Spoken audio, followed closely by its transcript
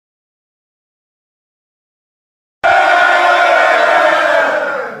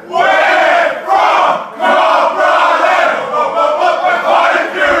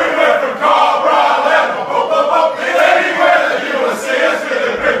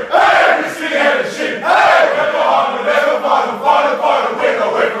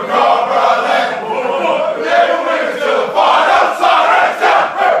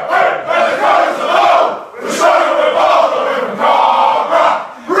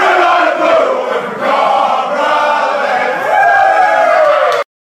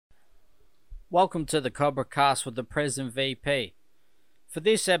Welcome to the CobraCast with the Prez and VP. For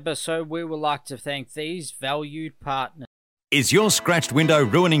this episode, we would like to thank these valued partners. Is your scratched window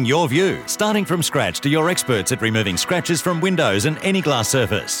ruining your view? Starting from scratch to your experts at removing scratches from windows and any glass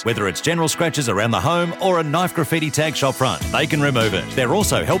surface. Whether it's general scratches around the home or a knife graffiti tag shop front, they can remove it. They're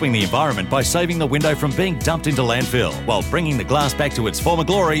also helping the environment by saving the window from being dumped into landfill while bringing the glass back to its former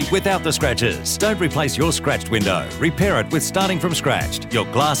glory without the scratches. Don't replace your scratched window. Repair it with Starting From Scratched, your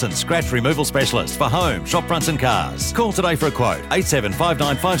glass and scratch removal specialist for home, shop fronts and cars. Call today for a quote,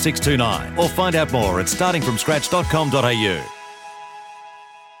 87595629, or find out more at startingfromscratch.com.au.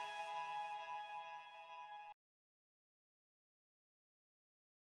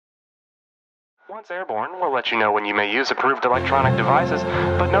 Once airborne, we'll let you know when you may use approved electronic devices,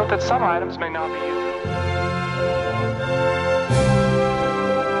 but note that some items may not be used.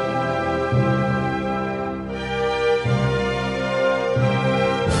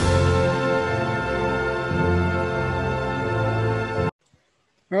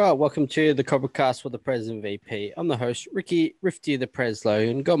 All right, welcome to the CobraCast with the Prez and VP. I'm the host, Ricky Rifty the Prez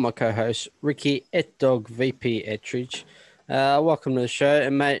Logan. Got my co-host, Ricky Dog VP Ettridge. Welcome to the show,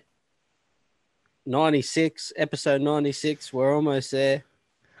 and mate. 96, episode 96. We're almost there.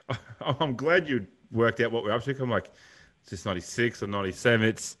 I'm glad you worked out what we're up to. I'm like, it's just 96 or 97.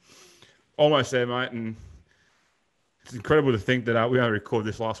 It's almost there, mate. And it's incredible to think that we only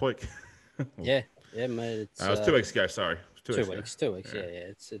recorded this last week. yeah, mate. It was 2 weeks ago, sorry. It was 2 weeks. Yeah.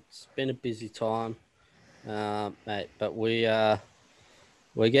 It's been a busy time, mate. But we're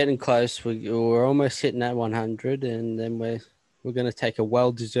getting close. We're almost hitting that 100, and then we're going to take a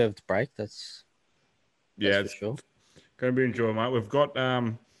well-deserved break. That's it's sure. Going to be enjoyable, mate. We've got,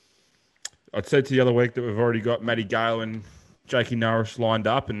 I'd said to the other week that we've already got Matty Gale and Jakey Norris lined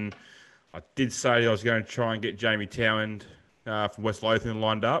up, and I did say I was going to try and get Jamie Townend from West Lothian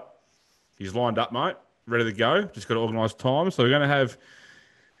lined up. He's lined up, mate, ready to go. Just got to organise time. So we're going to have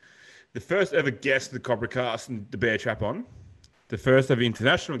the first ever guest of the CobraCast and the Bear Trap on, the first ever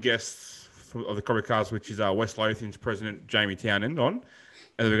international guest of the CobraCast, which is West Lothian's president, Jamie Townend, on.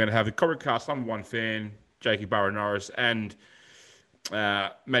 And then we're going to have the CobraCast number one fan, Jakey Norris, and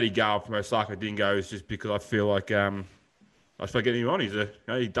Matty Gale from Osaka Dingoes, just because I feel like I start getting him on.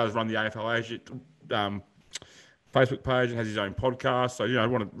 He does run the AFL Asia Facebook page and has his own podcast. So I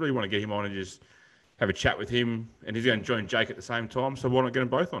really want to get him on and just have a chat with him. And he's going to join Jake at the same time. So why not get them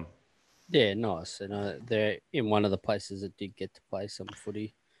both on? Yeah, nice. And they're in one of the places that did get to play some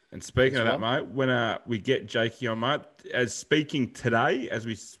footy. And speaking of that, mate, when we get Jakey on, mate, as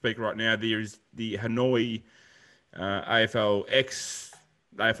we speak right now, there is the Hanoi AFL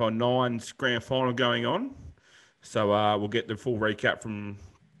 9's grand final going on. So we'll get the full recap from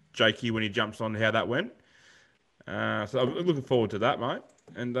Jakey when he jumps on how that went. So I'm looking forward to that, mate.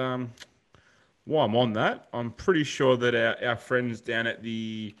 And while I'm on that, I'm pretty sure that our friends down at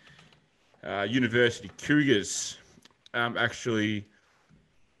the University Cougars actually,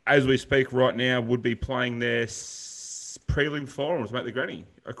 as we speak right now, would be playing their prelim finals, mate, the granny,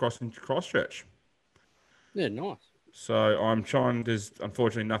 across in Christchurch. Yeah, nice. So I'm trying,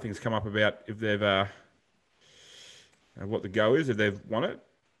 unfortunately nothing's come up about if they've, what the go is, if they've won it.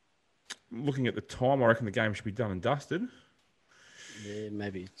 Looking at the time, I reckon the game should be done and dusted. Yeah,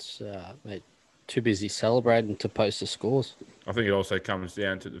 maybe it's mate, too busy celebrating to post the scores. I think it also comes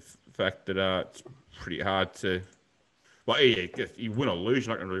down to the fact that it's pretty hard to... Well, yeah, if you win or lose,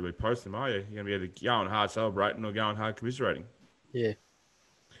 you're not going to really post them, are you? You're going to be either going hard celebrating or going hard commiserating. Yeah.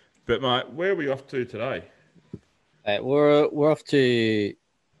 But, mate, where are we off to today? We're off to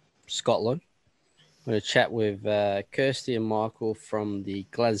Scotland. I'm going to chat with Kirsty and Michael from the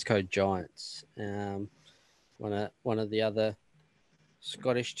Glasgow Giants, one of the other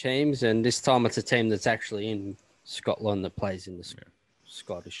Scottish teams. And this time it's a team that's actually in Scotland that plays in the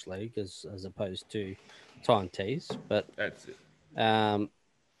Scottish League as opposed to Tyne-Tees. But that's it.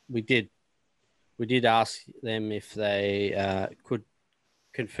 We did ask them if they could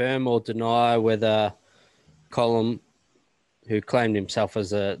confirm or deny whether Colin, who claimed himself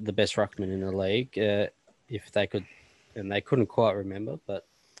as the best ruckman in the league, if they could, and they couldn't quite remember. But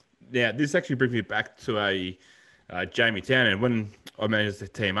yeah, this actually brings me back to a Jamie Townend. When I managed the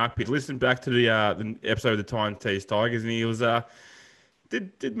team up, he listened back to the episode of the Tyne-Tees Tigers, and he was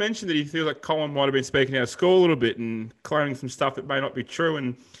did mention that he feels like Colin might have been speaking out of school a little bit and claiming some stuff that may not be true.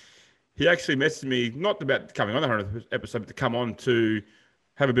 And he actually messaged me, not about coming on the 100th episode, but to come on to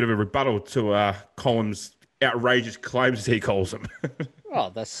have a bit of a rebuttal to Colin's outrageous claims, as he calls them.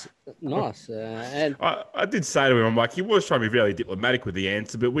 Oh, that's nice. And I did say to him, I'm like, he was trying to be really diplomatic with the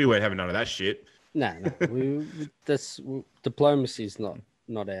answer, but we weren't having none of that shit. No, diplomacy is not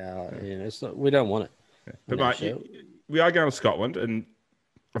not our. You know, it's not. We don't want it. But mate, we are going to Scotland, and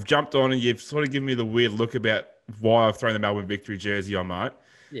I've jumped on, and you've sort of given me the weird look about why I've thrown the Melbourne Victory jersey on, mate.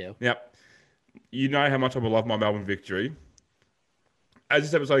 Yeah. Now, you know how much I love my Melbourne Victory. As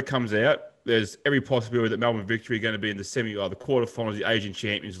this episode comes out, there's every possibility that Melbourne Victory are going to be in the the quarterfinals of the Asian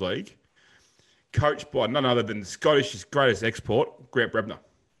Champions League, coached by none other than the Scottish's greatest export, Grant Brebner.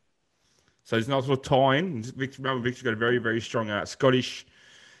 So there's no sort of tie-in. Melbourne Victory got a very, very strong Scottish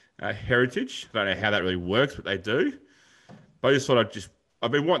heritage. I don't know how that really works, but they do. But I just thought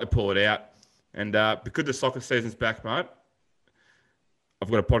I've been wanting to pull it out. And because the soccer season's back, mate,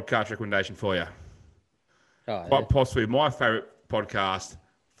 I've got a podcast recommendation for you. Quite possibly my favourite podcast,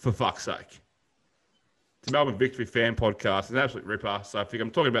 for fuck's sake. It's a Melbourne Victory fan podcast. It's an absolute ripper. So I think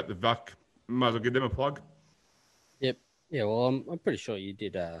I'm talking about the VUC. Might as well give them a plug. Yep. Yeah, well, I'm pretty sure you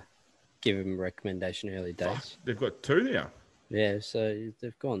did give them a recommendation early days. They've got two now. Yeah, so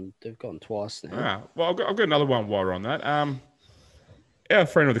they've gone twice now. Well, I've got another one while we're on that. Our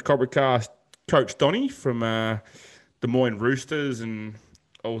friend of the CobraCast, Coach Donny from Des Moines Roosters, and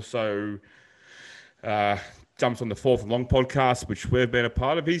also jumps on the Fourth and Long podcast, which we've been a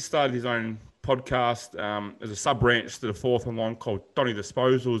part of. He started his own podcast as a sub-branch to the Fourth and Long called Donny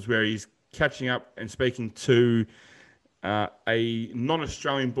Disposals, where he's catching up and speaking to a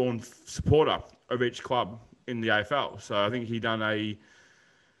non-Australian born supporter of each club in the AFL. So I think he done a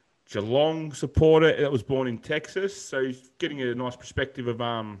Geelong supporter that was born in Texas. So he's getting a nice perspective of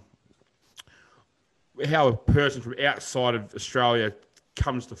how a person from outside of Australia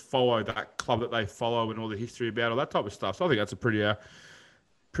comes to follow that club that they follow and all the history about all that type of stuff. So I think that's a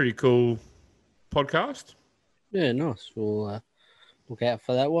pretty cool podcast. Yeah, nice. We'll look out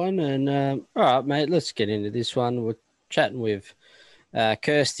for that one. And all right, mate, let's get into this one. We're chatting with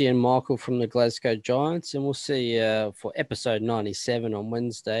Kirsty and Michael from the Glasgow Giants, and we'll see for episode 97 on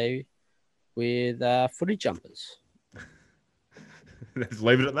Wednesday with Footy Jumpers. Let's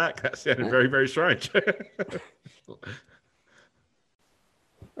leave it at that. That sounded very, very strange.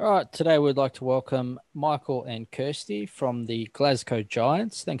 All right, today we'd like to welcome Michael and Kirsty from the Glasgow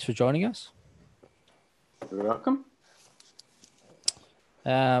Giants. Thanks for joining us. You're welcome.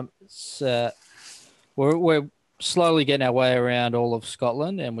 We're slowly getting our way around all of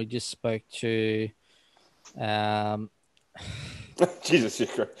Scotland, and we just spoke to Jesus,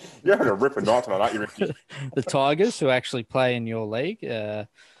 you're having a ripper night tonight, aren't you, Ricky? the Tigers, who actually play in your league.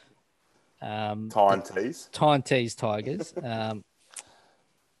 Tyne-Tees Tigers.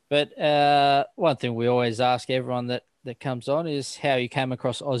 But one thing we always ask everyone that comes on is how you came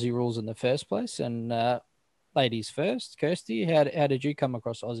across Aussie rules in the first place. And ladies first, Kirsty, how did you come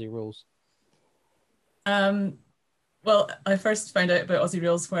across Aussie rules? Well, I first found out about Aussie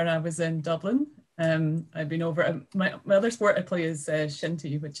rules when I was in Dublin. I've been over, my other sport I play is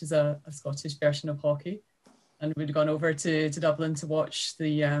shinty, which is a Scottish version of hockey. And we'd gone over to Dublin to watch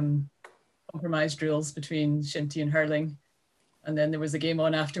the compromised rules between shinty and hurling. And then there was a game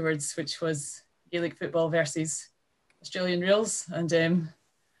on afterwards, which was Gaelic football versus Australian rules. And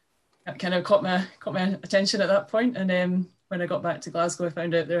that kind of caught my attention at that point. And when I got back to Glasgow, I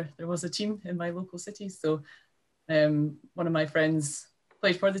found out there was a team in my local city. So one of my friends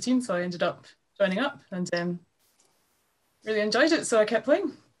played for the team, so I ended up joining up and really enjoyed it. So I kept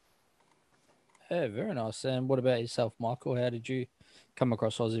playing. Yeah, very nice. And what about yourself, Michael? How did you come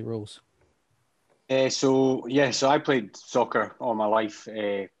across Aussie rules? So I played soccer all my life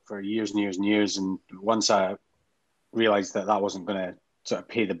for years and years and years. And once I realised that wasn't going to sort of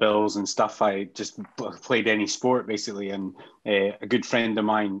pay the bills and stuff, I just played any sport basically. And a good friend of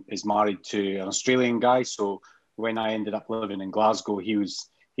mine is married to an Australian guy. So when I ended up living in Glasgow, he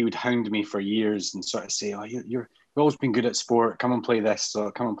would hound me for years and sort of say, "Oh, you've always been good at sport. Come and play this.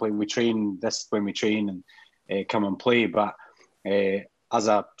 So come and play. We train this when we train, and come and play." But as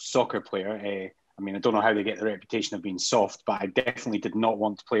a soccer player, I mean, I don't know how they get the reputation of being soft, but I definitely did not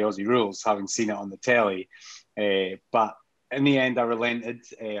want to play Aussie rules, having seen it on the telly. But in the end, I relented.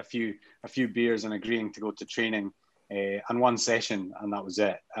 A few beers and agreeing to go to training, and one session, and that was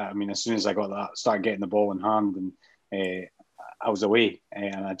it. I mean, as soon as I got that, started getting the ball in hand, and I was away,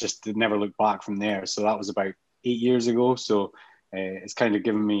 and I just never looked back from there. So that was about 8 years ago. So it's kind of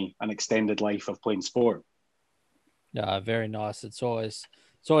given me an extended life of playing sport. Yeah, very nice. It's always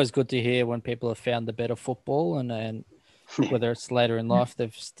good to hear when people have found the better football, and whether it's later in life,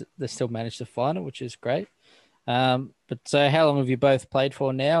 they still managed to find it, which is great. But so how long have you both played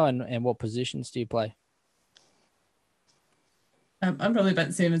for now, and what positions do you play? I'm probably about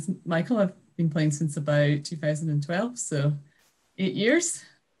the same as Michael. I've been playing since about 2012, so 8 years.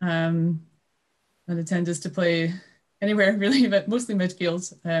 And I tend just to play anywhere really, but mostly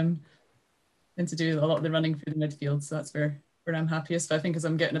midfield. Tend to do a lot of the running through the midfield, so that's where I'm happiest. But I think as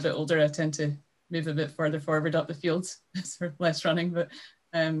I'm getting a bit older, I tend to move a bit further forward up the field for less running. But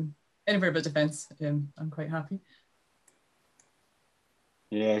anywhere but defence, I'm quite happy.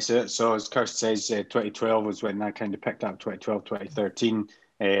 Yeah, so as Kirst says, 2012 was when I kind of picked up 2012, 2013.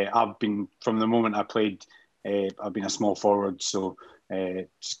 I've been, from the moment I played, I've been a small forward, so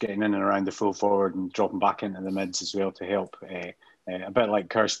just getting in and around the full forward and dropping back into the mids as well to help. A bit like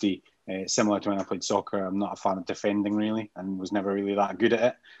Kirsty, similar to when I played soccer, I'm not a fan of defending really and was never really that good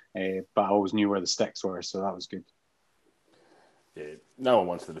at it, but I always knew where the sticks were, so that was good. Yeah, no one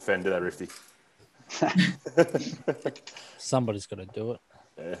wants to defend, do they, Rifty? Somebody's got to do it.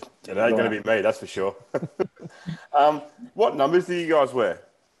 Yeah, it ain't going to be me, that's for sure. What numbers do you guys wear?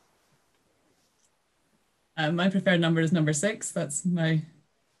 My preferred number is number 6. That's my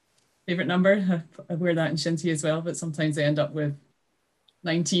favourite number. I wear that in shinty as well, but sometimes I end up with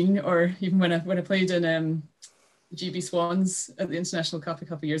 19, or even when I played in GB Swans at the International Cup a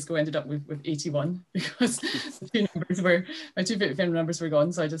couple of years ago, I ended up with 81 because my two favorite numbers were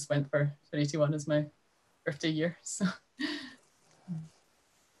gone, so I just went for 81 as my birthday year. So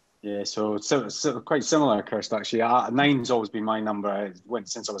yeah, so quite similar, Kirst, actually. 9's always been my number. I went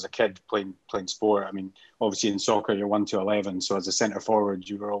since I was a kid playing sport. I mean, obviously in soccer you're 1 to 11, so as a centre forward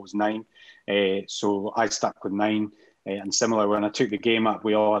you were always 9. So I stuck with 9. And similar, when I took the game up,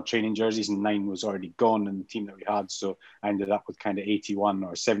 we all had training jerseys and 9 was already gone in the team that we had. So I ended up with kind of 81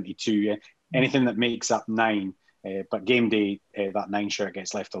 or 72. Anything that makes up 9. But game day, that 9 shirt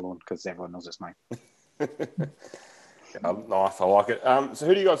gets left alone because everyone knows it's mine. Nice, I like it. So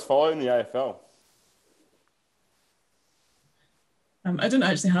who do you guys follow in the AFL? I don't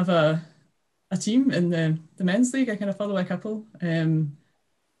actually have a team in the men's league. I kind of follow a couple.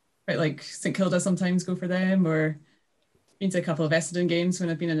 Quite like St Kilda sometimes go for them, or been to a couple of Essendon games when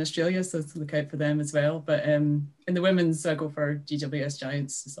I've been in Australia, so look out for them as well. But in the women's, I go for GWS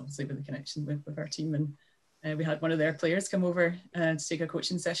Giants, just obviously with the connection with our team. And we had one of their players come over to take a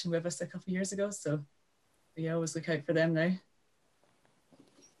coaching session with us a couple of years ago. So yeah, always look out for them now.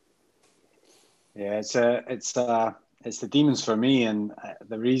 Yeah, it's the Demons for me, and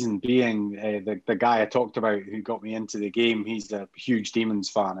the reason being the guy I talked about who got me into the game. He's a huge Demons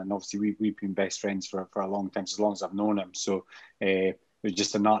fan, and obviously we've been best friends for a long time, as long as I've known him. So it was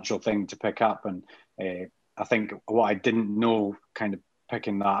just a natural thing to pick up, and I think what I didn't know, kind of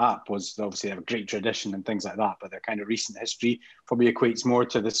picking that up, was obviously they have a great tradition and things like that, but their kind of recent history probably equates more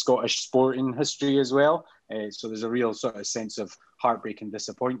to the Scottish sporting history as well. So there's a real sort of sense of heartbreak and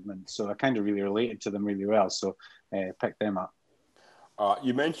disappointment. So I kind of really related to them really well. So picked them up.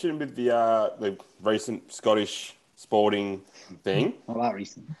 You mentioned with the recent Scottish sporting thing. Not that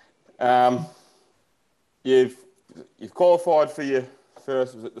recent. You've qualified for your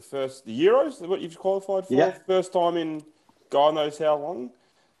first, was it the Euros? What you've qualified for? Yeah. First time in God knows how long.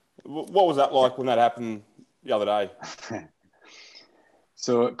 What was that like when that happened the other day?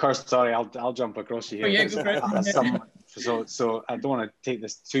 So, Kirst, sorry, I'll jump across you here. Yeah, go for it. So I don't want to take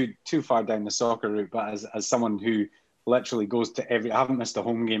this too far down the soccer route, but as someone who literally goes to I haven't missed a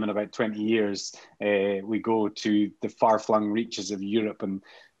home game in about 20 years. We go to the far-flung reaches of Europe and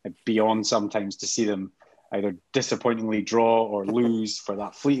beyond sometimes to see them either disappointingly draw or lose for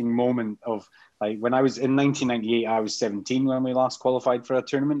that fleeting moment of, like, when I was in 1998, I was 17 when we last qualified for a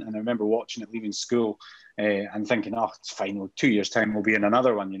tournament, and I remember watching it leaving school and thinking, oh, it's fine, well, 2 years' time we'll be in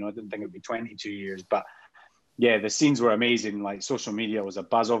another one. You know, I didn't think it would be 22 years, but yeah, the scenes were amazing. Like, social media was a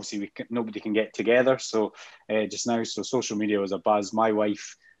buzz. Obviously, nobody can get together, so just now, so social media was a buzz. My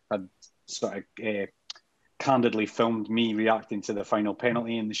wife had sort of candidly filmed me reacting to the final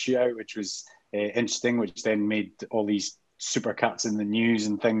penalty in the shootout, which was interesting, which then made all these super cuts in the news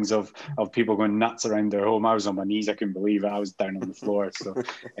and things of people going nuts around their home. I was on my knees. I couldn't believe it. I was down on the floor. So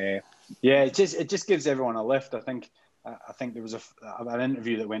yeah, it just gives everyone a lift. I think there was an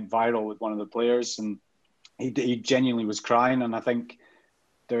interview that went viral with one of the players, and he genuinely was crying. And I think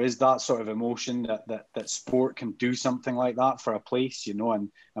there is that sort of emotion that sport can do something like that for a place, you know,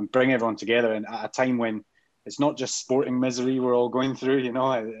 and bring everyone together. And at a time when it's not just sporting misery we're all going through, you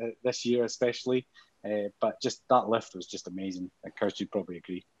know, this year especially. But just that lift was just amazing. Kirsty would probably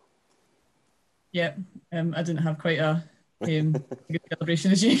agree. Yeah, I didn't have quite a good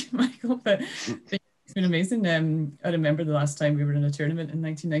celebration as you, Michael, but it's been amazing. I remember the last time we were in a tournament in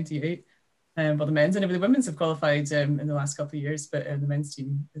 1998. Well, the men's, and the women's have qualified in the last couple of years, but the men's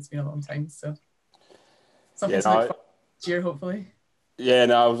team, it's been a long time. So something to look forward to this year, hopefully. Yeah,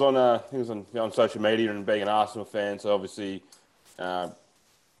 no, I was on social media, and being an Arsenal fan, so obviously a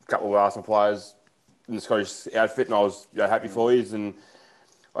couple of Arsenal players in the Scottish outfit, and I was happy for you. And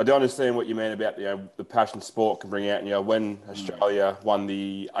I do understand what you mean about the passion sport can bring out. When Australia won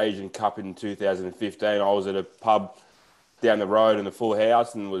the Asian Cup in 2015, I was at a pub down the road in a full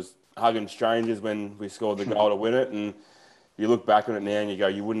house and was hugging strangers when we scored the goal to win it. And you look back on it now and you go,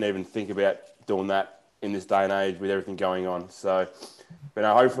 you wouldn't even think about doing that in this day and age with everything going on. So, but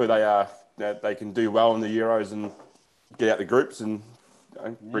hopefully they can do well in the Euros and get out the groups and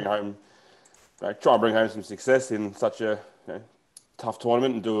bring home, try and bring home some success in such a tough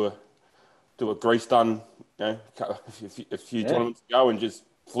tournament and do a Greece done, a few tournaments ago and just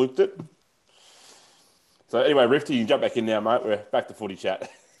fluked it. So anyway, Rifty, you can jump back in now, mate. We're back to footy chat.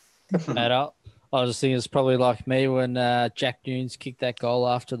 Mate, I was just thinking it's probably like me when Jack Nunes kicked that goal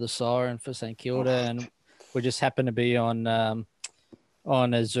after the siren for St Kilda, and we just happened to be on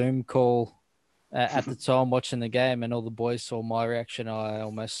a Zoom call at the time watching the game, and all the boys saw my reaction. I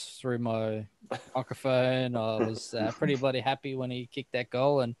almost threw my microphone. I was pretty bloody happy when he kicked that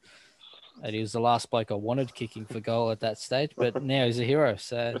goal, and he was the last bloke I wanted kicking for goal at that stage. But now he's a hero,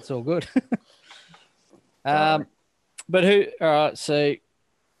 so it's all good. But all right, so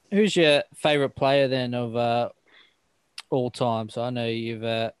who's your favourite player then of all time? So I know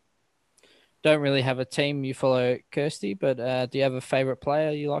you've don't really have a team you follow, Kirsty, but do you have a favourite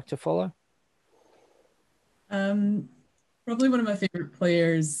player you like to follow? Probably one of my favourite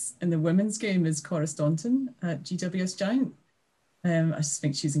players in the women's game is Cora Staunton at GWS Giant. I just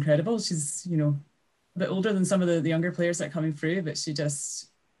think she's incredible. She's, a bit older than some of the younger players that are coming through, but she just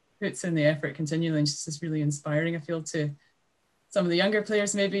puts in the effort continually, and she's just really inspiring, I feel, to some of the younger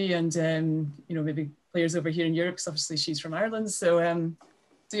players maybe, and, maybe players over here in Europe, because obviously she's from Ireland. So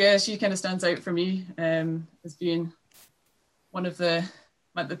yeah, she kind of stands out for me as being one of the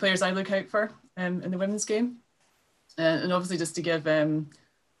players I look out for in the women's game. And obviously just to give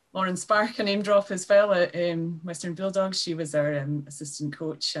Lauren Spark a name drop as well at Western Bulldogs. She was our assistant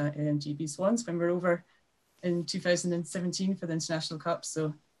coach at GB Swans when we were over in 2017 for the International Cup.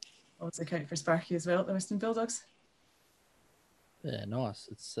 So always look out for Sparky as well at the Western Bulldogs. Yeah, nice.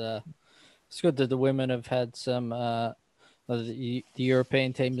 It's good that the women have had some, the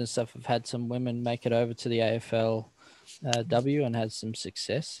European teams and stuff have had some women make it over to the AFL W and had some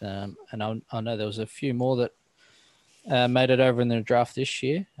success. And I know there was a few more that made it over in the draft this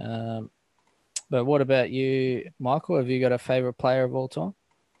year. But what about you, Michael? Have you got a favourite player of all time?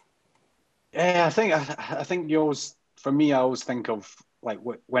 Yeah, I think you always, for me, I always think of like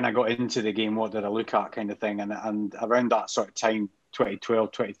when I got into the game, what did I look at kind of thing. And around that sort of time,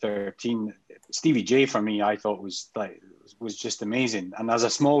 2012, 2013, Stevie J for me, I thought was just amazing. And as a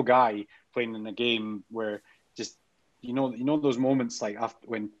small guy playing in a game where just, those moments like after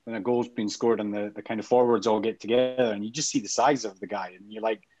when a goal's been scored and the kind of forwards all get together and you just see the size of the guy and you're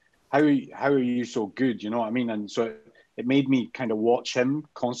like, how are you so good? You know what I mean? And so it made me kind of watch him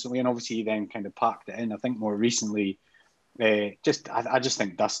constantly, and obviously he then kind of packed it in. I think more recently, I just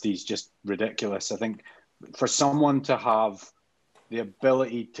think Dusty's just ridiculous. I think for someone to have the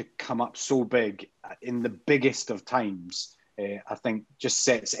ability to come up so big in the biggest of times, I think just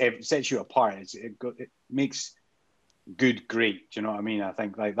sets you apart. It makes good great. Do you know what I mean? I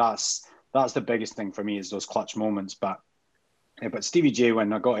think like that's the biggest thing for me is those clutch moments. But Stevie J,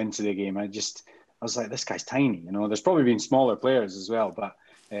 when I got into the game, I was like, this guy's tiny. There's probably been smaller players as well, but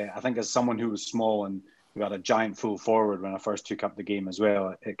I think as someone who was small and who had a giant full forward when I first took up the game as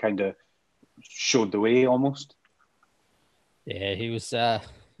well, it kind of showed the way almost. Yeah, he was a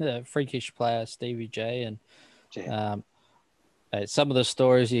freakish player, Stevie J, and some of the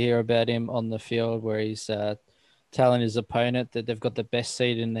stories you hear about him on the field where he's telling his opponent that they've got the best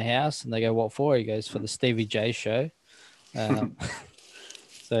seat in the house, and they go, "What for?" He goes, "For the Stevie J show."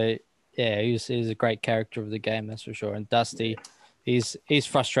 So yeah, he's a great character of the game, that's for sure. And Dusty, he's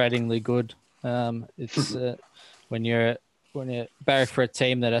frustratingly good. It's when you're barrack for a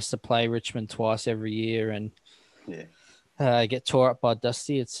team that has to play Richmond twice every year and get tore up by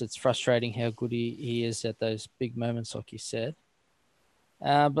Dusty. It's frustrating how good he is at those big moments, like you said.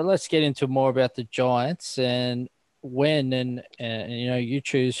 But let's get into more about the Giants and when and you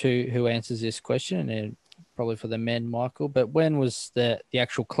choose who answers this question, and probably for the men, Michael. But when was the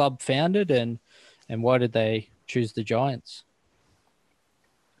actual club founded, and why did they choose the Giants?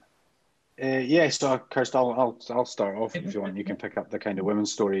 So Kirst, I'll start off if you want. You can pick up the kind of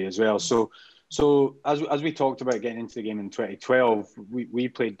women's story as well. So as we talked about getting into the game in 2012, we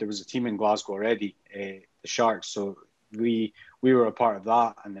played. There was a team in Glasgow already, the Sharks. So we were a part of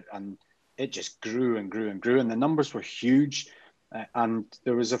that, and it just grew and grew and grew, and the numbers were huge. And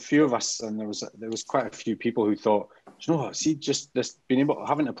there was a few of us, and there was quite a few people who thought, you know what, see, just this being able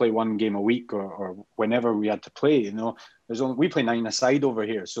having to play one game a week or whenever we had to play, you know, we play 9-a-side over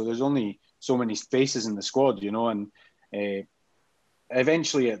here, so there's only so many spaces in the squad, you know, and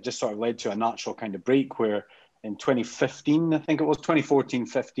eventually it just sort of led to a natural kind of break where in 2015, I think it was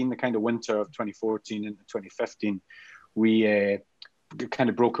 2014-15, the kind of winter of 2014 into 2015, we kind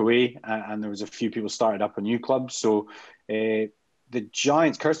of broke away, and there was a few people started up a new club. So the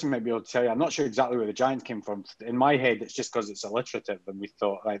Giants, Kirsty might be able to tell you, I'm not sure exactly where the Giants came from. In my head, it's just because it's alliterative, and we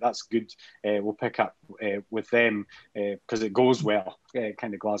thought, right, that's good. We'll pick up with them because it goes well,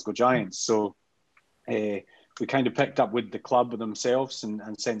 kind of Glasgow Giants. So we kind of picked up with the club themselves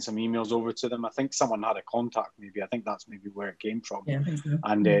and sent some emails over to them. I think someone had a contact, maybe. I think that's maybe where it came from. Yeah, I think so.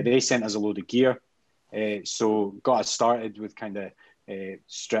 And they sent us a load of gear. So got us started with kind of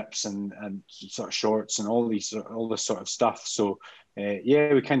strips and sort of shorts and all this sort of stuff. So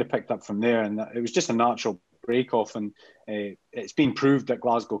we kind of picked up from there, and it was just a natural break off. And it's been proved that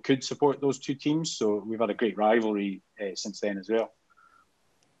Glasgow could support those two teams. So we've had a great rivalry since then as well.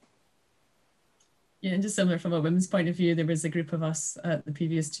 Yeah, and just similar from a women's point of view, there was a group of us at the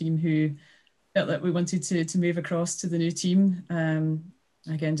previous team who felt that we wanted to move across to the new team.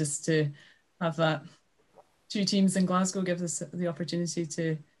 Again, just to have that two teams in Glasgow gives us the opportunity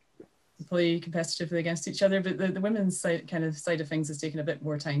to play competitively against each other. But the women's side of things has taken a bit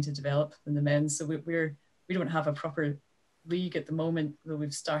more time to develop than the men's. So we don't have a proper league at the moment, though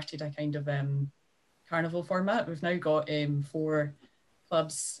we've started a kind of carnival format. We've now got 4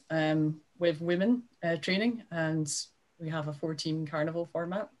 clubs with women training, and we have a 4-team carnival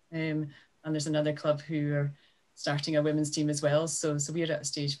format. And there's another club who are starting a women's team as well. So we're at a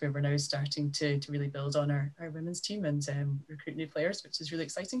stage where we're now starting to really build on our women's team and recruit new players, which is really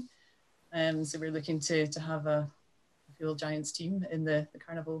exciting. So we're looking to have a full Giants team in the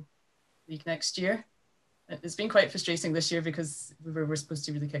Carnival League next year. It's been quite frustrating this year because we were supposed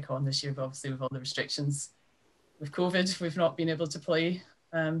to really kick on this year, but obviously with all the restrictions with COVID, we've not been able to play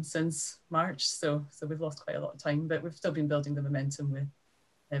since March. So we've lost quite a lot of time, but we've still been building the momentum with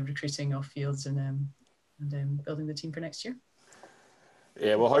recruiting off fields and building the team for next year.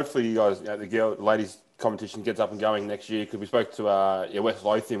 Yeah, well, hopefully you guys, the ladies competition gets up and going next year, because we spoke to West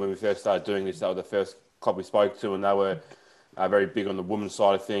Lothian when we first started doing this. That was the first club we spoke to, and they were very big on the women's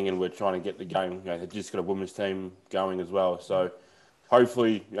side of thing, and we're trying to get the game. They've just got a women's team going as well. So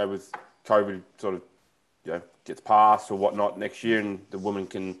hopefully, with COVID sort of gets past or whatnot next year, and the women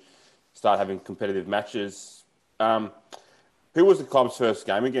can start having competitive matches. Who was the club's first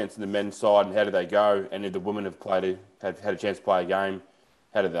game against in the men's side, and how did they go? And if the women have had a chance to play a game,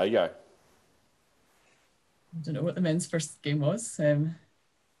 how did they go? I don't know what the men's first game was.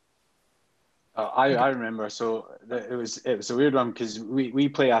 I remember. So it was a weird one because we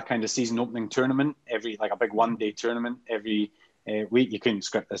play a kind of season opening tournament a big one-day tournament every week. You couldn't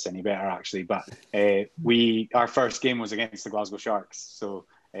script this any better actually, but our first game was against the Glasgow Sharks. So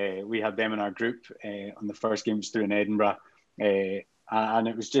we had them in our group on the first game, was through in Edinburgh. And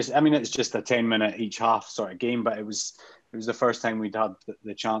it was just, it's just a 10-minute each half sort of game, but it was the first time we'd had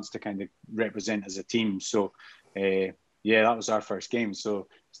the chance to kind of represent as a team. So, that was our first game. So,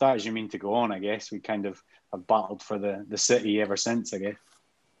 start as you mean to go on, I guess. We kind of have battled for the city ever since, I guess.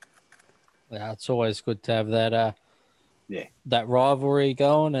 Yeah, it's always good to have that that rivalry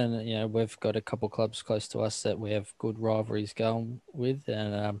going. And, we've got a couple clubs close to us that we have good rivalries going with.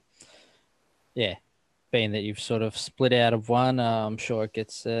 And, being that you've sort of split out of one, I'm sure it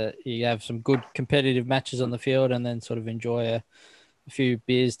gets you have some good competitive matches on the field and then sort of enjoy a few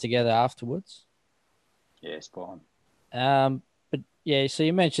beers together afterwards. Yeah, spot on. So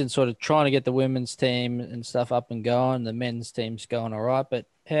you mentioned sort of trying to get the women's team and stuff up and going. The men's team's going all right, but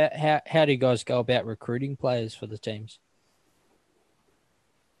how do you guys go about recruiting players for the teams?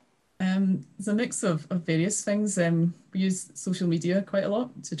 It's a mix of various things. We use social media quite a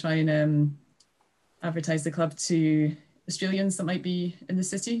lot to try and advertise the club to Australians that might be in the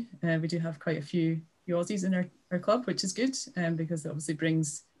city. We do have quite a few Aussies in our club, which is good because it obviously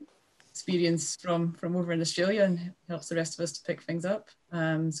brings experience from over in Australia and helps the rest of us to pick things up.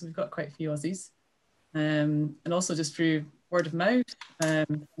 So we've got quite a few Aussies. And also just through word of mouth,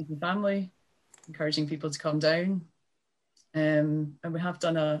 and family, encouraging people to come down. And we have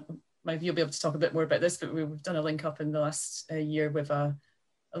done you'll be able to talk a bit more about this, but we've done a link up in the last year with a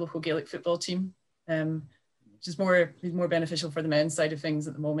local Gaelic football team, which is more beneficial for the men's side of things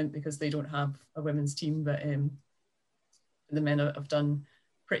at the moment because they don't have a women's team, but the men have done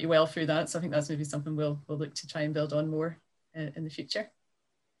pretty well through that. So I think that's maybe something we'll look to try and build on more in the future.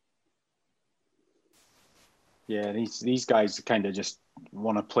 Yeah, these guys kind of just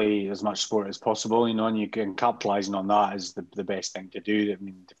want to play as much sport as possible, and you can capitalising on that is the best thing to do. I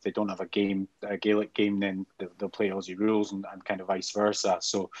mean, if they don't have a Gaelic game, then they'll play Aussie rules and kind of vice versa.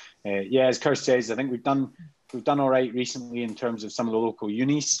 So, as Kirst says, I think we've done all right recently in terms of some of the local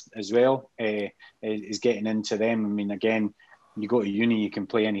unis as well. Is getting into them. I mean, again, you go to uni, you can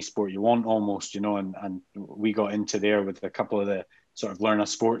play any sport you want almost, and we got into there with a couple of the sort of learn a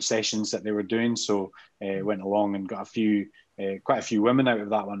sport sessions that they were doing. So went along and got quite a few women out of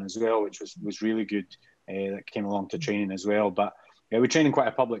that one as well, which was really good. That came along to training as well. But we train in quite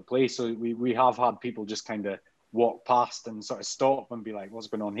a public place, so we have had people just kind of walk past and sort of stop and be like, "What's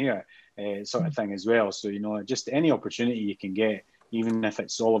going on here?" Sort of thing as well. So just any opportunity you can get, even if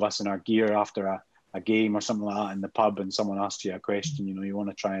it's all of us in our gear after a game or something like that in the pub, and someone asks you a question, you want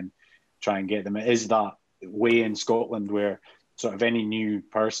to try and get them. It is that way in Scotland where sort of any new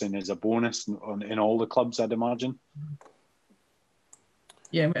person is a bonus in all the clubs, I'd imagine.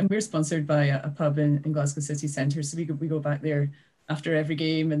 Yeah, and we're sponsored by a pub in Glasgow city centre, so we go back there after every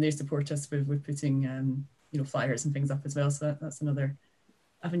game, and they support us with putting flyers and things up as well. So that's another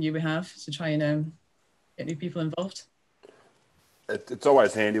avenue we have to try and get new people involved. It's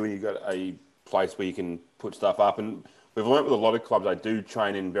always handy when you've got a place where you can put stuff up, and we've learnt with a lot of clubs they do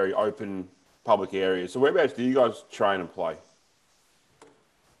train in very open public areas. So whereabouts do you guys train and play?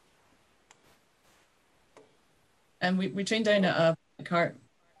 And we train down at a cart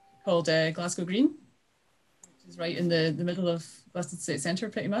called Glasgow Green, which is right in the middle of Glasgow City Centre,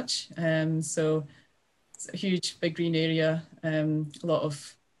 pretty much. So it's a huge, big green area. A lot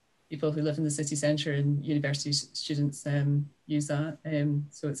of people who live in the city centre and university students use that.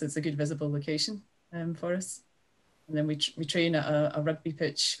 So it's a good visible location for us. And then we train at a rugby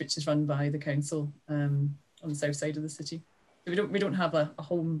pitch, which is run by the council on the south side of the city. So we don't have a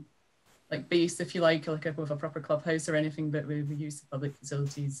home like base, if you like with a proper clubhouse or anything, but we use the public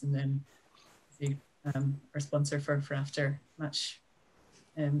facilities, and then our sponsor for after match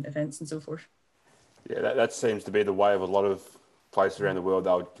events and so forth. Yeah, that seems to be the way of a lot of places around the world.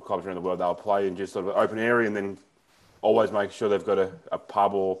 Clubs around the world, they'll play in just sort of an open area, and then always make sure they've got a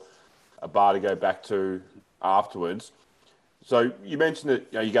pub or a bar to go back to afterwards. So you mentioned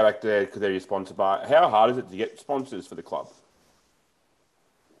that you go back there because they're your sponsor bar. How hard is it to get sponsors for the club?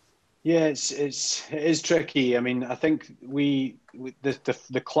 Yeah, it is tricky. I mean, I think the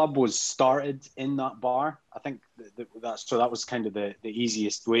club was started in that bar. I think that was kind of the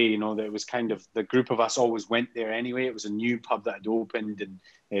easiest way. That it was kind of the group of us always went there anyway. It was a new pub that had opened,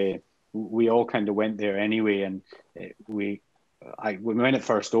 and we all kind of went there anyway. And when it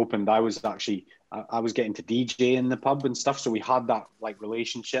first opened, I was getting to DJ in the pub and stuff, so we had that like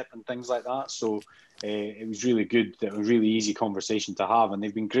relationship and things like that. So it was really good. It was a really easy conversation to have, and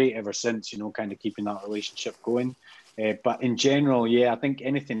they've been great ever since. Kind of keeping that relationship going. But in general, I think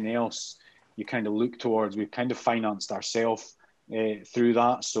anything else you kind of look towards, we've kind of financed ourselves through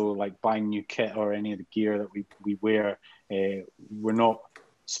that. So like buying new kit or any of the gear that we wear, we're not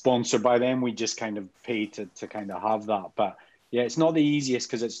sponsored by them. We just kind of pay to kind of have that. But yeah, it's not the easiest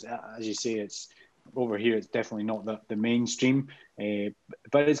because it's, as you say, it's over here. It's definitely not the mainstream,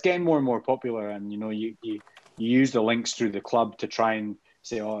 but it's getting more and more popular. And you use the links through the club to try and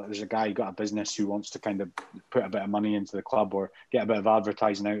say, oh, there's a guy who got a business who wants to kind of put a bit of money into the club or get a bit of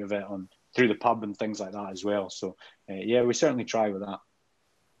advertising out of it through the pub and things like that as well. So we certainly try with that.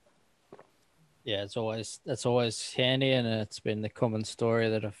 Yeah, that's always handy, and it's been the common story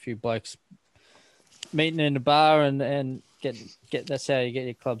that a few blokes meeting in a bar and get that's how you get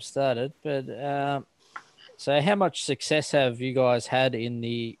your club started. But so how much success have you guys had in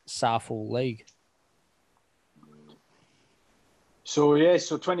the SAFL League? So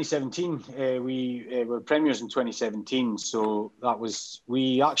 2017, we were premiers in 2017. So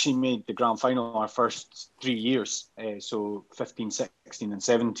we actually made the grand final our first 3 years. So 15, 16 and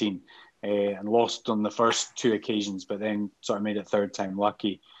 17, and lost on the first two occasions, but then sort of made it third time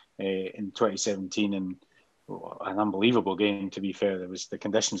lucky in 2017. And an unbelievable game, to be fair. The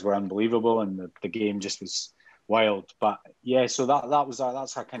conditions were unbelievable, and the game just was wild. But so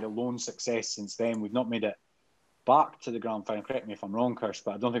that's our kind of lone success since then. We've not made it back to the grand final. Correct me if I'm wrong, Kirst,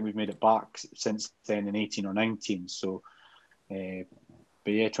 but I don't think we've made it back since then in 18 or 19. So, but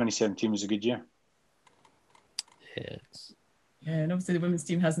 2017 was a good year. Yeah. And obviously the women's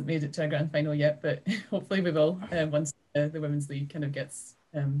team hasn't made it to a grand final yet, but hopefully we will once the women's league kind of gets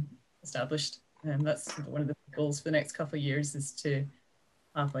established. That's one of the goals for the next couple of years, is to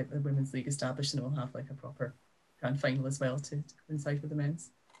have like the women's league established, and we'll have like a proper grand final as well to coincide with the men's.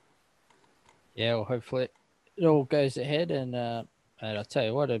 Yeah, well, hopefully it all goes ahead, and I'll tell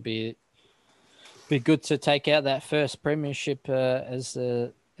you what, it'd be Be good to take out that first premiership as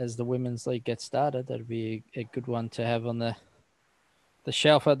the women's league gets started. That'd be a good one to have on the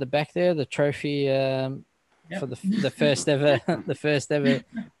shelf at the back there. The trophy for the first ever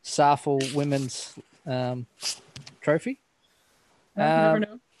SAFL women's trophy. You never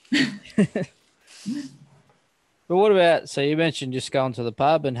know. But what about? So you mentioned just going to the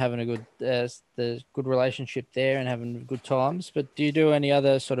pub and having a good the good relationship there and having good times. But do you do any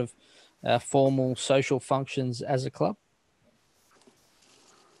other sort of formal social functions as a club?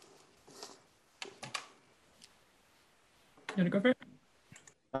 You want to go for it?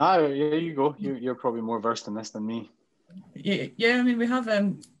 Yeah, you go. You're probably more versed in this than me. Yeah. I mean, we have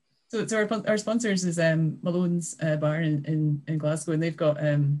so our sponsors is Malone's bar in Glasgow, and they've got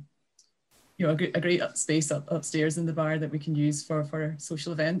a great space upstairs in the bar that we can use for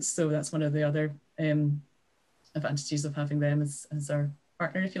social events. So that's one of the other advantages of having them as our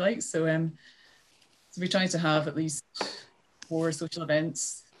partner, if you like. So so we try to have at least 4 social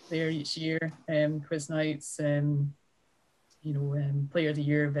events there each year, quiz nights, player of the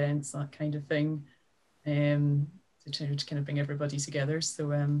year events, that kind of thing, to try to kind of bring everybody together. So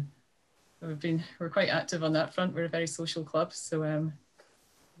we're quite active on that front. We're a very social club, so we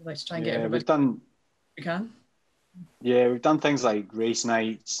like to try and get everybody. We can. Yeah, we've done things like race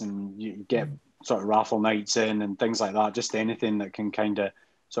nights, and you get sort of raffle nights in and things like that. Just anything that can kind of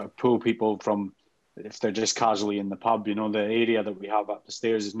sort of pull people from, if they're just casually in the pub. The area that we have up the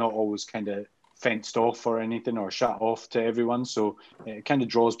stairs is not always kind of fenced off or anything or shut off to everyone, so it kind of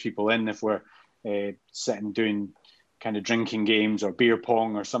draws people in if we're sitting doing kind of drinking games or beer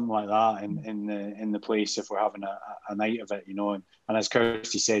pong or something like that in the place, if we're having a night of it, and as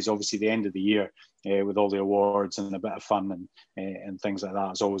Kirsty says, obviously the end of the year with all the awards and a bit of fun and things like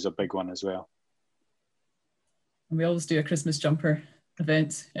that is always a big one as well. And we always do a Christmas jumper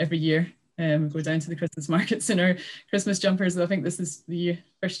event every year. We go down to the Christmas markets in our Christmas jumpers. I think this is the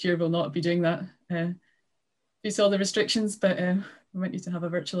first year we'll not be doing that due to all the restrictions, but we want you to have a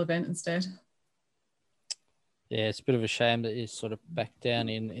virtual event instead. Yeah, it's a bit of a shame that you're sort of back down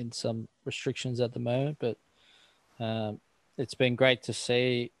in some restrictions at the moment, but it's been great to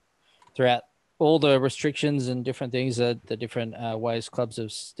see throughout all the restrictions and different things that the different ways clubs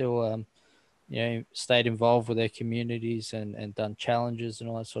have still stayed involved with their communities and done challenges and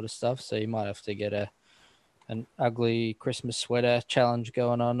all that sort of stuff. So you might have to get an ugly Christmas sweater challenge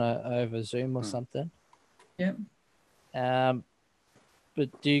going on over Zoom or something. Yep.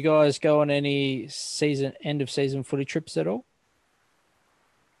 But do you guys go on any end of season footy trips at all?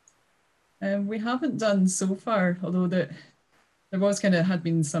 We haven't done so far, although there had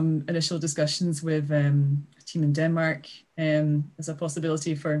been some initial discussions with a team in Denmark as a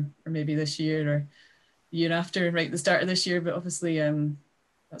possibility for maybe this year or the year after, right at the start of this year. But obviously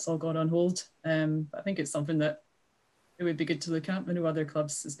that's all gone on hold. But I think it's something that it would be good to look at. I know other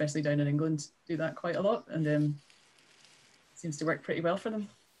clubs, especially down in England, do that quite a lot, and seems to work pretty well for them.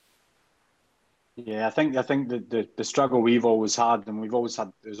 Yeah, I think that the struggle we've always had, and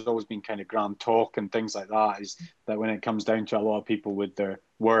there's always been kind of grand talk and things like that, is that when it comes down to a lot of people with their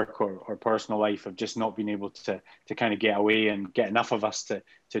work or personal life have just not been able to kind of get away and get enough of us to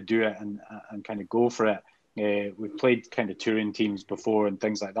do it and kind of go for it. We've played kind of touring teams before and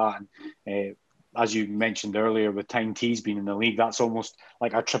things like that, and as you mentioned earlier, with Tyne Tees being in the league, that's almost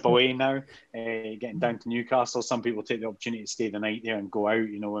like our trip away now. Getting down to Newcastle, some people take the opportunity to stay the night there and go out,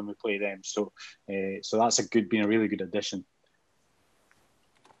 when we play them. So that's been a really good addition.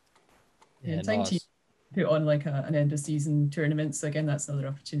 Yeah, Tyne Tees put on like an end of season tournament. So again, that's another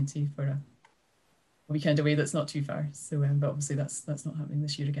opportunity for a weekend away that's not too far. So, but obviously that's not happening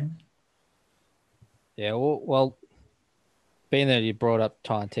this year again. Yeah, well, being that you brought up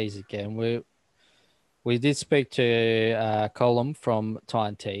Tyne Tees again, we did speak to Colm from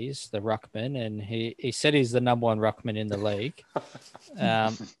Tyne Tees, the ruckman, and he said he's the number 1 ruckman in the league.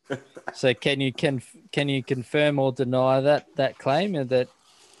 So can you confirm or deny that claim, and that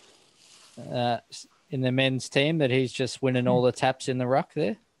in the men's team that he's just winning all the taps in the ruck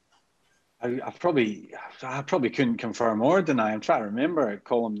there? I probably couldn't confirm or deny. I'm trying to remember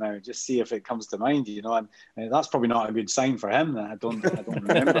Colm now, just see if it comes to mind, and that's probably not a good sign for him that I don't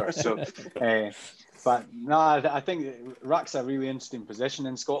remember. So. But no, I think ruck's a really interesting position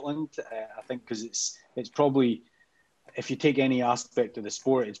in Scotland. I think because it's probably, if you take any aspect of the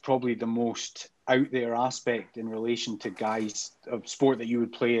sport, it's probably the most out there aspect in relation to guys of sport that you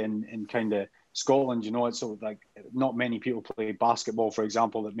would play in kind of Scotland, you know, it's sort of like not many people play basketball, for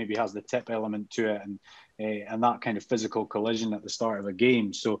example, that maybe has the tip element to it and that kind of physical collision at the start of a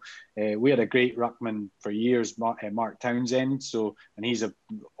game. So we had a great ruckman for years, Mark Townsend. So, and he's a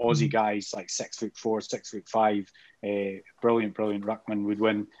Aussie guy, he's like 6'4", 6'5", brilliant ruckman, would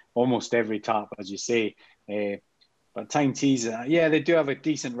win almost every tap, as you say. But Tyne Tees, yeah, they do have a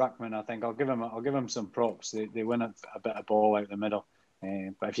decent ruckman. I think I'll give him some props. They win a bit of ball out the middle.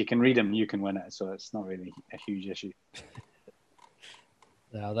 But if you can read them, you can win it. So it's not really a huge issue.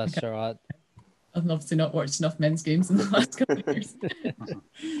 No, that's all right. I've obviously not watched enough men's games in the last couple of years.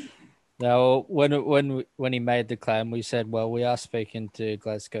 Now, when he made the claim, we said, well, we are speaking to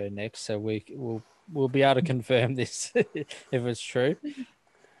Glasgow next, so we'll be able to confirm this if it's true.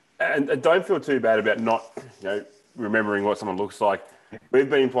 And don't feel too bad about not, remembering what someone looks like. We've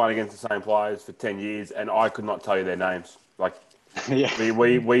been playing against the same players for 10 years, and I could not tell you their names. Like, yeah.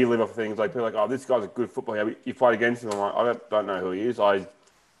 we live off things like people are like, oh, this guy's a good football player. You played against him. I'm like, I don't know who he is. I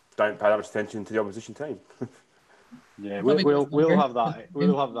don't pay that much attention to the opposition team. Yeah, we'll have that.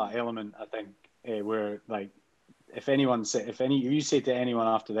 We'll have that element. I think where like if you say to anyone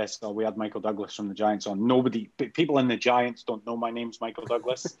after this, oh, we had Michael Douglas from the Giants on, people in the Giants don't know my name's Michael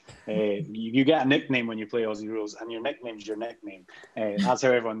Douglas. You get a nickname when you play Aussie rules, and your nickname's your nickname. That's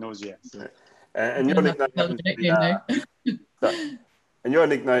how everyone knows you. So. And your nickname happens to be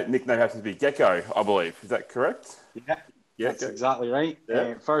happens to be Gecko, I believe. Is that correct? Yeah, that's exactly right.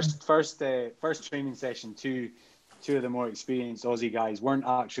 Yeah. First training session, two of the more experienced Aussie guys weren't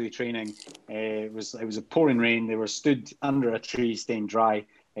actually training. It was a pouring rain. They were stood under a tree, staying dry,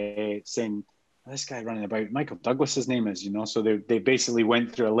 saying, "This guy running about, Michael Douglas, his name is." So they basically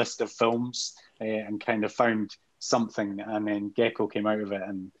went through a list of films and kind of found something, and then Gecko came out of it.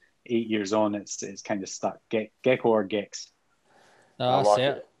 And 8 years on, it's kind of stuck. Gecko or Gex. I like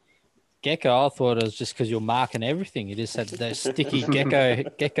it. Gecko, I thought it was just because you're marking everything. You just had those sticky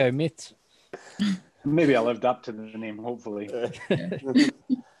gecko mitts. Maybe I lived up to the name, hopefully.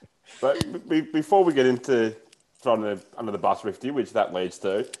 But before we get into throwing under the bus with you, which that leads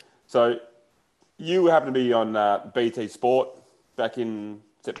to, so you happen to be on BT Sport back in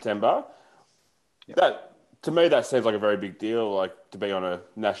September. Yep. That to me, that seems like a very big deal, like to be on a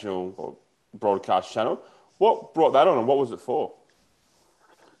national or broadcast channel. What brought that on, and what was it for?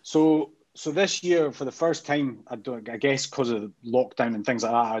 So this year, for the first time, I guess because of the lockdown and things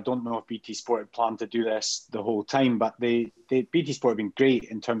like that, I don't know if BT Sport had planned to do this the whole time, but BT Sport have been great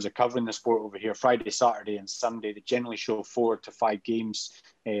in terms of covering the sport over here. Friday, Saturday and Sunday, they generally show 4 to 5 games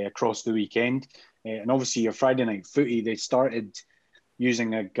across the weekend. And obviously your Friday night footy, they started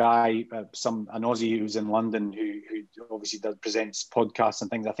using a guy, an Aussie who's in London, who obviously presents podcasts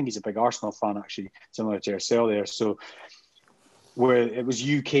and things. I think he's a big Arsenal fan, actually, similar to yourself there. So where it was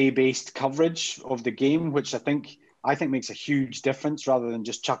UK-based coverage of the game, which I think makes a huge difference rather than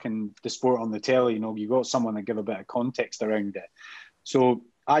just chucking the sport on the telly. You got someone to give a bit of context around it. So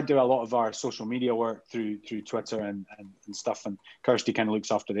I do a lot of our social media work through Twitter and stuff, and Kirsty kind of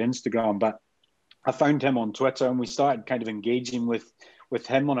looks after the Instagram. But I found him on Twitter, and we started kind of engaging with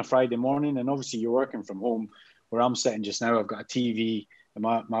him on a Friday morning. And obviously you're working from home, where I'm sitting just now. I've got a TV in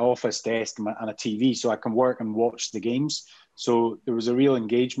my office desk and a TV, so I can work and watch the games. So there was a real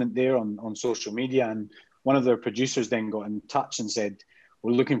engagement there on social media. And one of their producers then got in touch and said,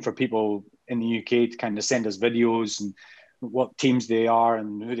 we're looking for people in the UK to kind of send us videos and what teams they are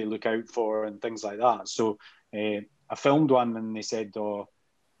and who they look out for and things like that. So I filmed one, and they said,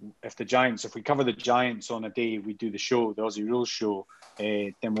 if we cover the Giants on a day, we do the show, the Aussie Rules show,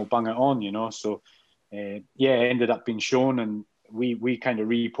 then we'll bung it on, So, it ended up being shown, and we kind of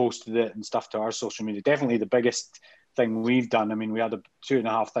reposted it and stuff to our social media. Definitely the biggest thing we've done. I mean, we had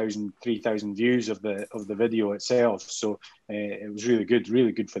 2,500, 3,000 views of the video itself. So it was really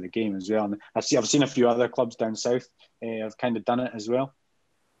good for the game as well. And I've seen a few other clubs down south have kind of done it as well.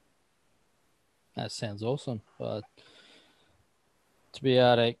 That sounds awesome. To be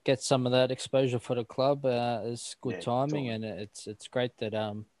able to get some of that exposure for the club is good timing, totally. And it's great that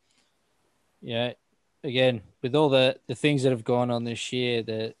again, with all the things that have gone on this year,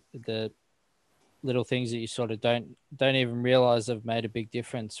 the little things that you sort of don't even realize have made a big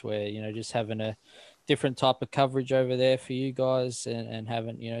difference, where just having a different type of coverage over there for you guys and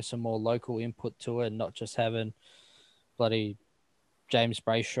having some more local input to it, and not just having bloody James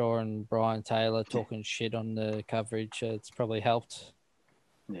Brayshaw and Brian Taylor talking shit on the coverage. It's probably helped.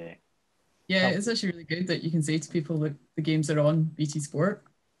 Yeah, it's actually really good that you can say to people that the games are on BT Sport,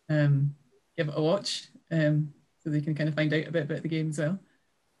 give it a watch, so they can kind of find out a bit about the game as well.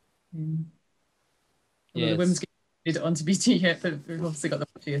 The women's game made it onto BT yet, but we've obviously got the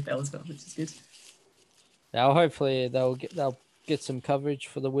PFL as well, which is good. Now, hopefully they'll get some coverage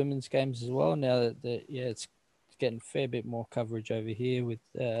for the women's games as well. Now that it's getting a fair bit more coverage over here with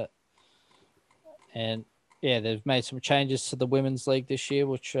and they've made some changes to the women's league this year,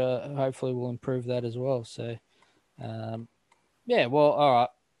 which hopefully will improve that as well. So, well, all right.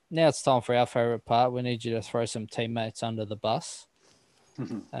 Now it's time for our favorite part. We need you to throw some teammates under the bus.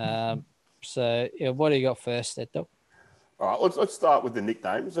 So, what do you got first, Edo? All right, let's start with the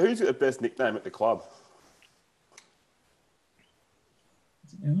nicknames. So, who's got the best nickname at the club?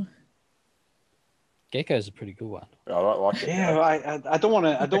 Gecko's a pretty good one. I like it. Yeah, I don't want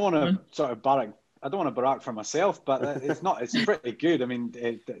to sort of barrack. I don't want to barrack for myself, but it's pretty good. I mean,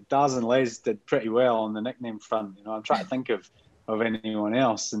 Daz and Les did pretty well on the nickname front. You know, I'm trying to think of anyone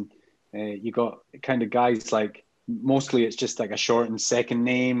else, and you got kind of guys like, mostly it's just like a shortened second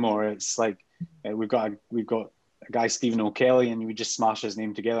name, or it's like we've got a guy, Stephen O'Kelly, and we just smash his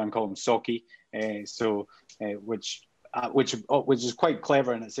name together and call him Socky. Which is quite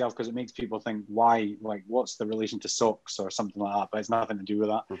clever in itself, because it makes people think, why, like, what's the relation to socks or something like that, but it's nothing to do with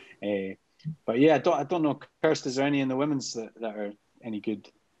that. But yeah, I don't know, Kirst, is there any in the women's that are any good?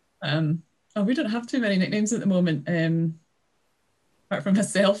 We don't have too many nicknames at the moment. Apart from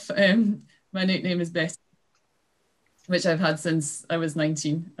myself, my nickname is Bessie, which I've had since I was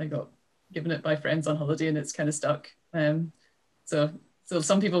 19. I got given it by friends on holiday, and it's kind of stuck. So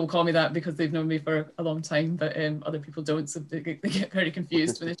some people will call me that because they've known me for a long time, but other people don't, so they get very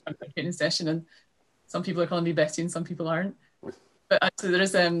confused when they start a training session, and some people are calling me Betty and some people aren't. But actually there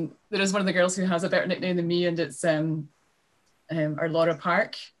is one of the girls who has a better nickname than me, and it's our Laura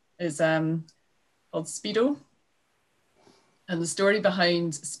Park is called Speedo. And the story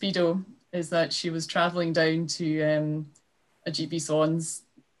behind Speedo is that she was travelling down to a GB Swans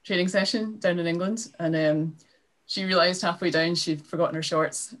training session down in England, and she realised halfway down she'd forgotten her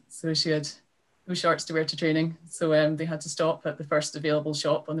shorts, so she had no shorts to wear to training. So they had to stop at the first available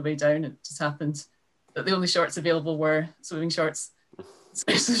shop on the way down. It just happened that the only shorts available were swimming shorts.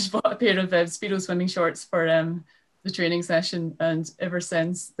 So she bought a pair of Speedo swimming shorts for the training session, and ever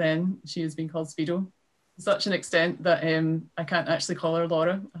since then she has been called Speedo, to such an extent that I can't actually call her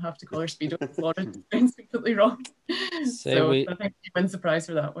Laura. I have to call her Speedo. Laura sounds completely wrong. So I think she wins the prize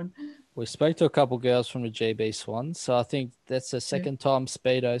for that one. We spoke to a couple of girls from the GB Swans, so I think that's the second time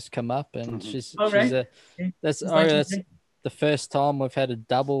Speedo's come up, and that's the first time we've had a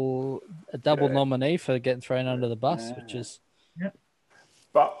double nominee for getting thrown under the bus, which is. Yep.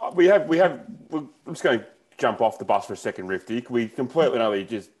 But I'm just going to jump off the bus for a second, Rifty. We completely only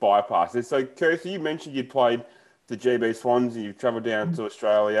just bypassed this. So, Kirsty, you mentioned you'd played the GB Swans and you've travelled down to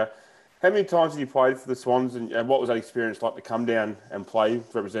Australia. How many times have you played for the Swans, and what was that experience like to come down and play to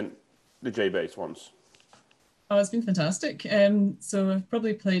represent the GB Swans? Oh, it's been fantastic. So I've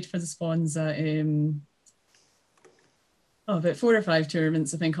probably played for the Swans at about 4 or 5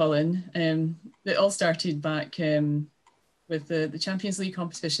 tournaments, I think, all in. It all started back with the Champions League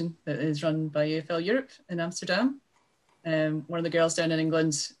competition that is run by AFL Europe in Amsterdam. One of the girls down in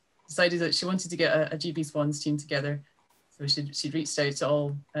England decided that she wanted to get a GB Swans team together. So she'd reached out to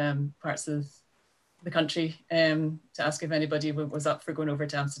all parts of the country to ask if anybody was up for going over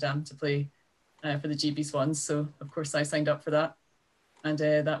to Amsterdam to play for the GB Swans. So, of course, I signed up for that. And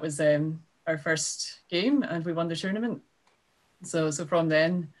that was our first game, and we won the tournament. So from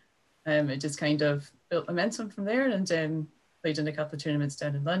then, it just kind of built momentum from there, and played in a couple of tournaments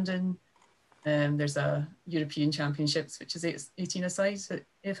down in London. There's a European Championships, which is 18-a-side that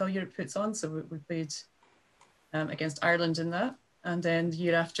AFL Europe puts on. So we played against Ireland in that. And then the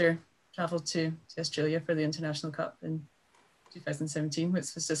year after, travelled to Australia for the International Cup in 2017,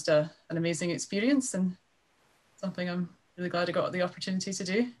 which was just an amazing experience and something I'm really glad I got the opportunity to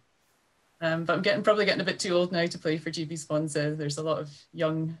do. But I'm probably getting a bit too old now to play for GB Swans. There's a lot of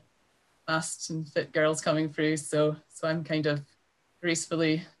young, fast and fit girls coming through, so I'm kind of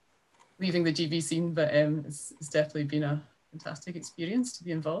gracefully leaving the GB scene, but it's definitely been a fantastic experience to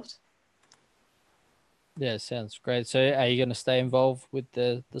be involved. Yeah, sounds great. So are you going to stay involved with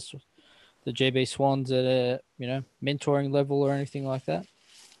the GB Swans at a mentoring level or anything like that?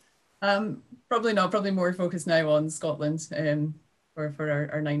 Probably not. Probably more focused now on Scotland for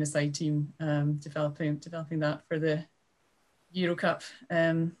our 9-a-side team, developing that for the Euro Cup,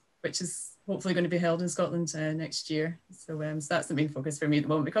 which is hopefully going to be held in Scotland next year. So that's the main focus for me at the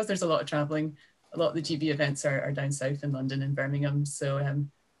moment, because there's a lot of travelling. A lot of the GB events are down south in London and Birmingham. So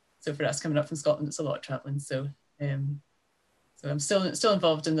for us coming up from Scotland, it's a lot of travelling. So I'm still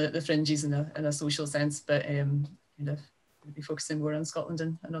involved in the fringes in a social sense, but kind of be focusing more on Scotland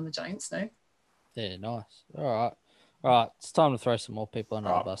and on the Giants now. Yeah, nice. All right. All right, it's time to throw some more people under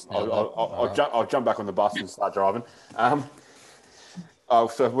the Right, bus now. I'll jump back on the bus and start driving.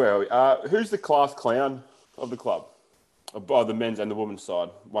 So where are we? Who's the class clown of the club? By the men's and the women's side,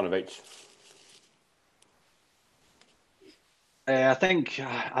 one of each. I think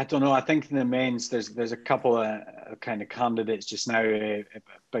I don't know. I think in the men's, there's a couple of kind of candidates just now.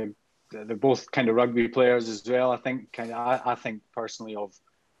 But they're both kind of rugby players as well. I think I think personally of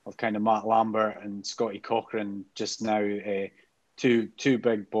kind of Matt Lambert and Scotty Cochran just now. Two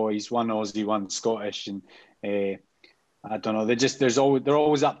big boys, one Aussie, one Scottish, and I don't know. They're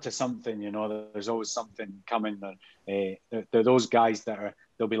always up to something, you know. There's always something coming. They're those guys that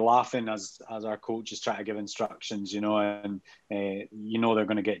they'll be laughing as our coaches try to give instructions, you know, and you know they're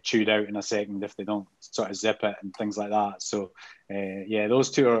going to get chewed out in a second if they don't sort of zip it and things like that. So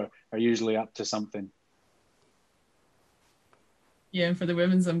those two are usually up to something. Yeah, and for the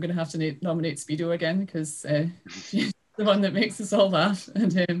women's, I'm going to have to nominate Speedo again because she's the one that makes us all laugh,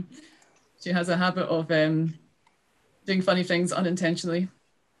 and she has a habit of doing funny things unintentionally,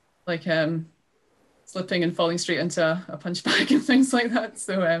 like slipping and falling straight into a punch bag and things like that.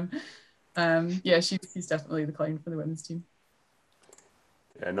 So she's definitely the clown for the women's team.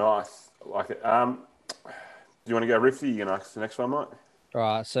 Yeah, nice. I like it. Do you want to go Rifty? You can ask the next one, Mike. All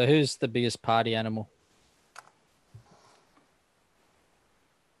right, so who's the biggest party animal?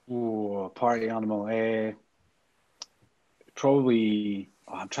 Oh, party animal. Probably.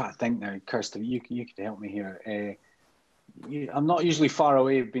 I'm trying to think now, Kirsty. You could help me here. I'm not usually far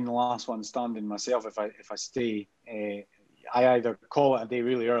away of being the last one standing myself. If I stay, I either call it a day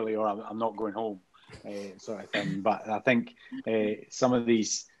really early or I'm not going home, sort of thing. But I think some of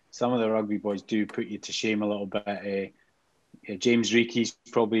the rugby boys do put you to shame a little bit. James Reekie's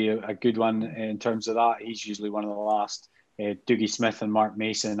probably a good one in terms of that. He's usually one of the last. Dougie Smith and Mark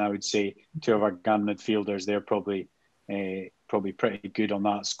Mason, I would say, two of our gun midfielders. They're probably pretty good on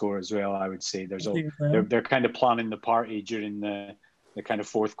that score as well. I would say they're kind of planning the party during the kind of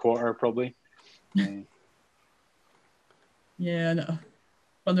fourth quarter, probably. Yeah, no.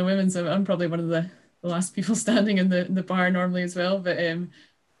 On the women's, I'm probably one of the last people standing in the bar normally as well. But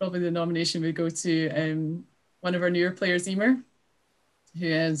probably the nomination would go to one of our newer players, Emer, who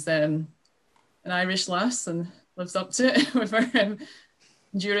is an Irish lass and lives up to it with her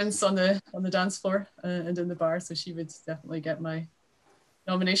endurance on the dance floor and in the bar. So she would definitely get my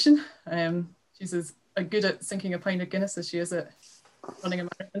nomination. She's as good at sinking a pint of Guinness as she is at running a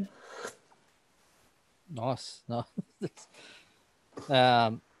marathon. Nice. No.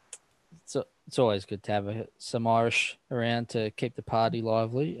 It's always good to have some Irish around to keep the party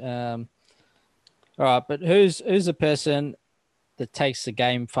lively. All right, but who's a person that takes the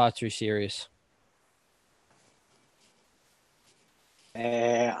game far too serious?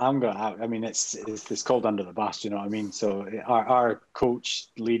 It's called under the bus, you know what I mean? So our coach,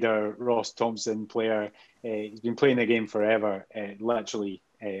 leader, Ross Thompson, player, he's been playing the game forever. Literally,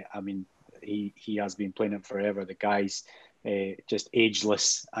 he has been playing it forever. The guy's just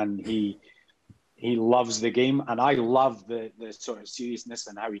ageless, and he loves the game, and I love the sort of seriousness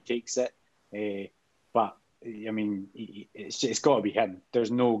and how he takes it. But I mean, it's got to be him.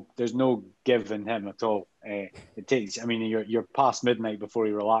 There's no give in him at all. It takes. I mean, you're past midnight before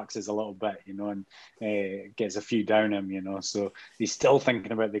he relaxes a little bit, you know, and gets a few down him, you know. So he's still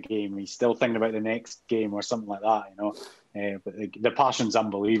thinking about the game. He's still thinking about the next game or something like that, you know. But the passion's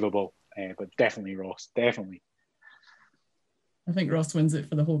unbelievable. But definitely Ross, definitely. I think Ross wins it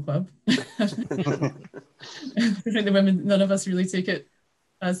for the whole club. The women, none of us really take it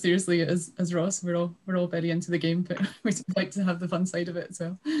as seriously as Ross. We're all very into the game, but we like to have the fun side of it.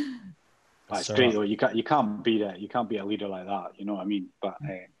 So it's great though. You can't beat it. You can't be a leader like that. You know what I mean? But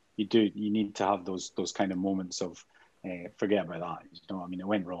you need to have those kind of moments of forget about that. You know what I mean? It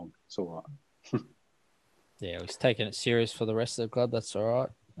went wrong. So what? Yeah, he's taking it serious for the rest of the club. That's all right.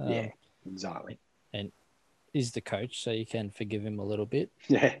 Yeah, exactly. And he's the coach, so you can forgive him a little bit.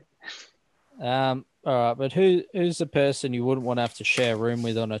 Yeah. All right, but who's the person you wouldn't want to have to share a room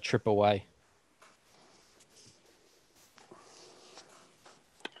with on a trip away?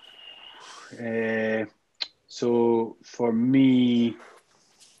 So for me,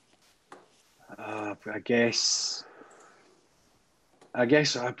 I guess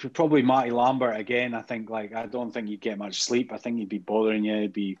probably Matty Lambert again. I think I don't think you'd get much sleep. I think he'd be bothering you.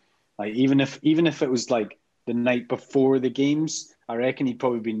 It'd be like even if it was like the night before the games, I reckon he'd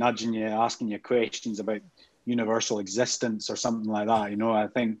probably be nudging you, asking you questions about universal existence or something like that. You know, I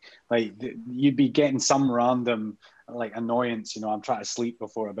think you'd be getting some random like annoyance. I'm trying to sleep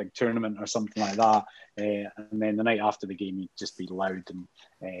before a big tournament or something like that, and then the night after the game, you'd just be loud and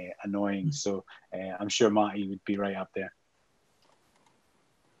annoying. So I'm sure Matty would be right up there.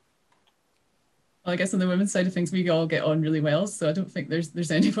 Well, I guess on the women's side of things, we all get on really well, so I don't think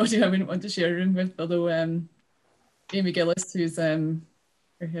there's anybody I wouldn't want to share a room with. Although Amy Gillis, who's one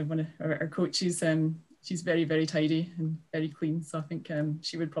of our coaches, she's very, very tidy and very clean. So I think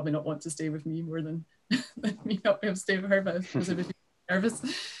she would probably not want to stay with me more than me not be able to stay with her, but because I would be nervous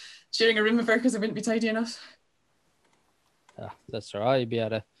sharing a room with her because I wouldn't be tidy enough. That's all right.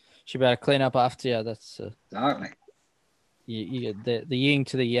 She'd be able to clean up after you. That's exactly. You get the yin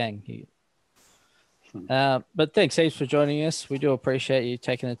to the yang. But thanks heaps for joining us. We do appreciate you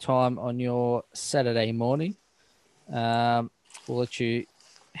taking the time on your Saturday morning. We'll let you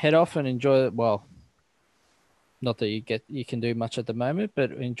head off and enjoy it. Well, not that you can do much at the moment,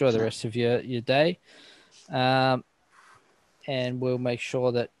 but enjoy the rest of your day. And we'll make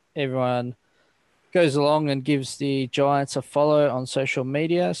sure that everyone goes along and gives the Giants a follow on social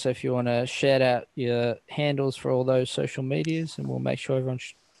media. So if you want to shout out your handles for all those social medias, and we'll make sure everyone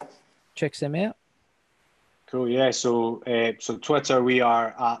checks them out. Cool. Yeah. So Twitter, we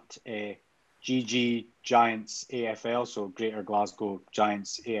are at GG Giants AFL. So Greater Glasgow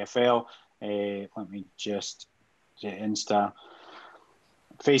Giants AFL. Let me just Insta.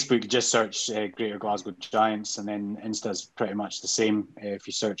 Facebook, just search Greater Glasgow Giants, and then Insta's pretty much the same. If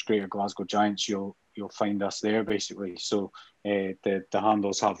you search Greater Glasgow Giants, you'll find us there basically. So the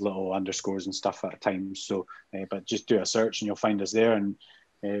handles have little underscores and stuff at times. So, but just do a search and you'll find us there. And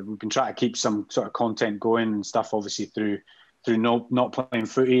we've been trying to keep some sort of content going and stuff, obviously through not playing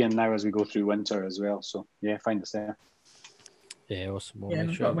footy, and now as we go through winter as well. So yeah, find us there. Yeah, awesome. Yeah,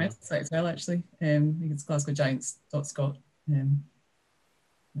 we've got a website as well, actually. I think it's glasgowgiants.scot.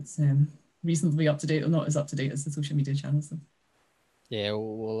 It's reasonably up to date, or not as up to date as the social media channels. So. Yeah,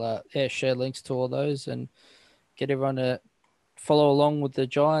 we'll share links to all those and get everyone to follow along with the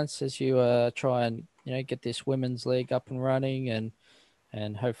Giants as you try and get this women's league up and running,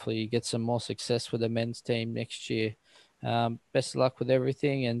 and hopefully you get some more success with the men's team next year. Best of luck with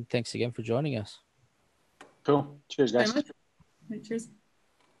everything, and thanks again for joining us. Cool. Cheers, guys. Cheers.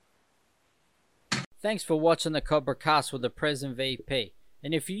 Thanks for watching the CobraCast with the Prez and VP.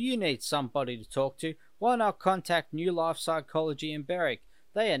 And if you need somebody to talk to, why not contact New Life Psychology in Berwick?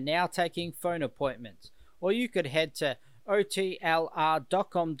 They are now taking phone appointments. Or you could head to otlr.com.au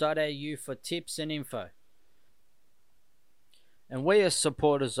for tips and info. And we are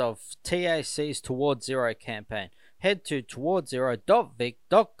supporters of TAC's Towards Zero campaign. Head to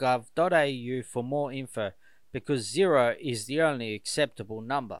towardszero.vic.gov.au for more info, because 0 is the only acceptable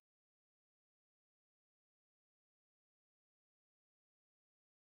number.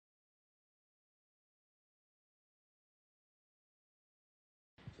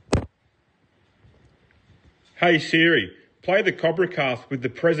 Hey Siri, play the CobraCast with the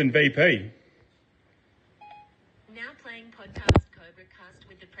present VP. Now playing podcast CobraCast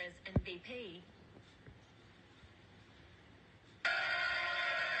with the Prez and VP.